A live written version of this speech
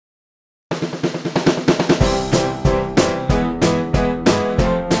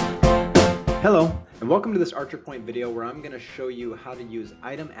Hello, and welcome to this ArcherPoint video where I'm going to show you how to use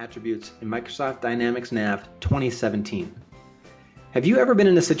item attributes in Microsoft Dynamics NAV 2017. Have you ever been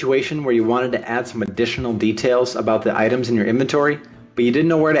in a situation where you wanted to add some additional details about the items in your inventory, but you didn't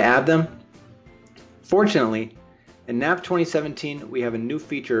know where to add them? Fortunately, in NAV 2017 we have a new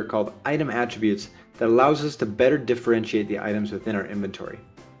feature called item attributes that allows us to better differentiate the items within our inventory.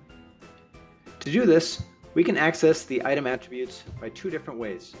 To do this, we can access the item attributes by two different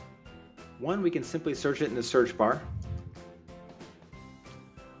ways. One, we can simply search it in the search bar.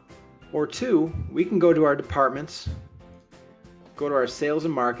 Or two, we can go to our departments, go to our sales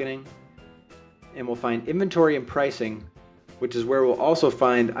and marketing, and we'll find inventory and pricing, which is where we'll also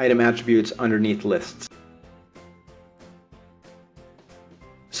find item attributes underneath lists.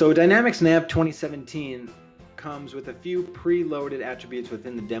 So Dynamics NAV 2017 comes with a few preloaded attributes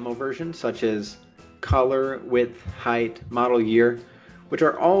within the demo version, such as color, width, height, model year, which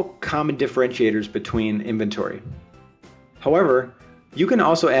are all common differentiators between inventory. However, you can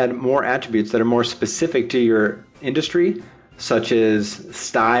also add more attributes that are more specific to your industry, such as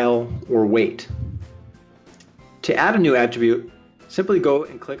style or weight. To add a new attribute, simply go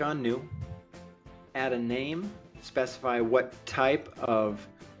and click on New, add a name, specify what type of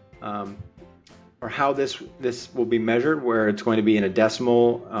or how this will be measured, where it's going to be in a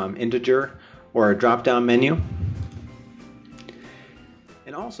decimal, integer, or a drop-down menu.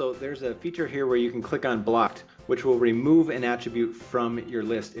 And also, there's a feature here where you can click on Blocked, which will remove an attribute from your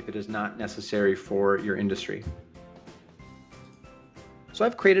list if it is not necessary for your industry. So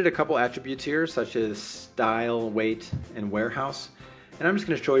I've created a couple attributes here, such as style, weight, and warehouse. And I'm just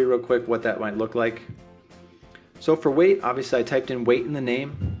going to show you real quick what that might look like. So for weight, obviously I typed in weight in the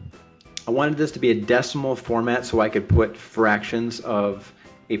name. I wanted this to be a decimal format so I could put fractions of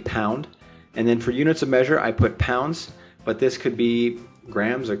a pound. And then for units of measure, I put pounds, but this could be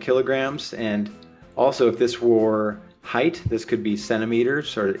grams or kilograms, and also if this were height, this could be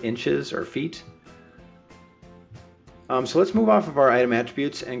centimeters or inches or feet. So let's move off of our item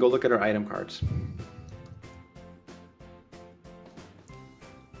attributes and go look at our item cards.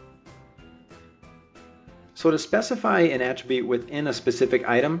 So to specify an attribute within a specific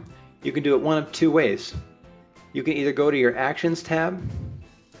item, you can do it one of two ways. You can either go to your Actions tab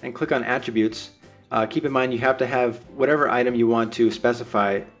and click on Attributes. Keep in mind you have to have whatever item you want to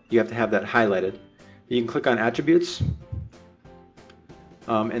specify, you have to have that highlighted. You can click on Attributes,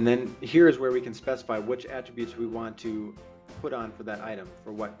 and then here is where we can specify which attributes we want to put on for that item,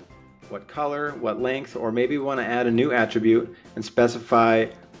 for what color, what length, or maybe we want to add a new attribute and specify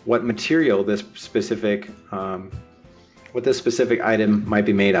what material this specific item might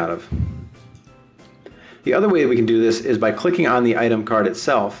be made out of. The other way we can do this is by clicking on the item card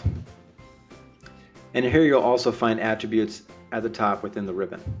itself. And here you'll also find attributes at the top within the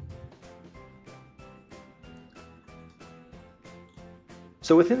ribbon.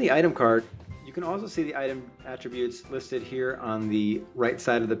 So within the item card, you can also see the item attributes listed here on the right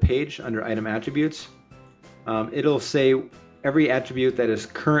side of the page under item attributes. It'll say every attribute that is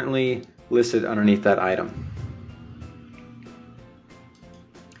currently listed underneath that item.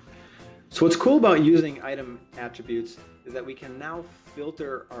 So what's cool about using item attributes is that we can now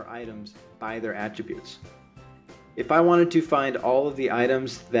filter our items by their attributes. If I wanted to find all of the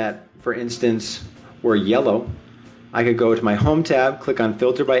items that, for instance, were yellow, I could go to my Home tab, click on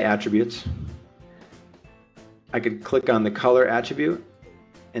Filter by Attributes. I could click on the color attribute,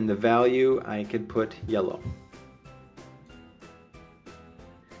 and the value I could put yellow.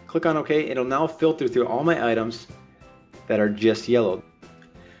 Click on OK, it'll now filter through all my items that are just yellow.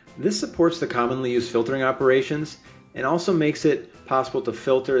 This supports the commonly used filtering operations and also makes it possible to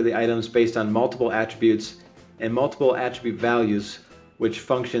filter the items based on multiple attributes and multiple attribute values, which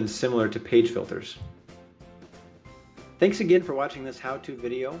functions similar to page filters. Thanks again for watching this how-to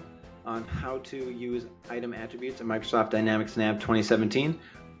video on how to use item attributes in Microsoft Dynamics NAV 2017.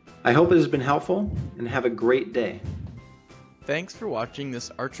 I hope it has been helpful, and have a great day. Thanks for watching this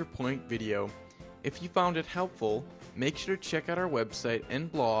ArcherPoint video. If you found it helpful, make sure to check out our website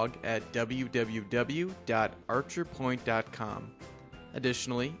and blog at www.archerpoint.com.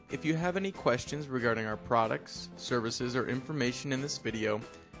 Additionally, if you have any questions regarding our products, services, or information in this video,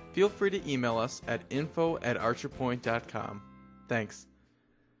 feel free to email us at info@archerpoint.com. Thanks.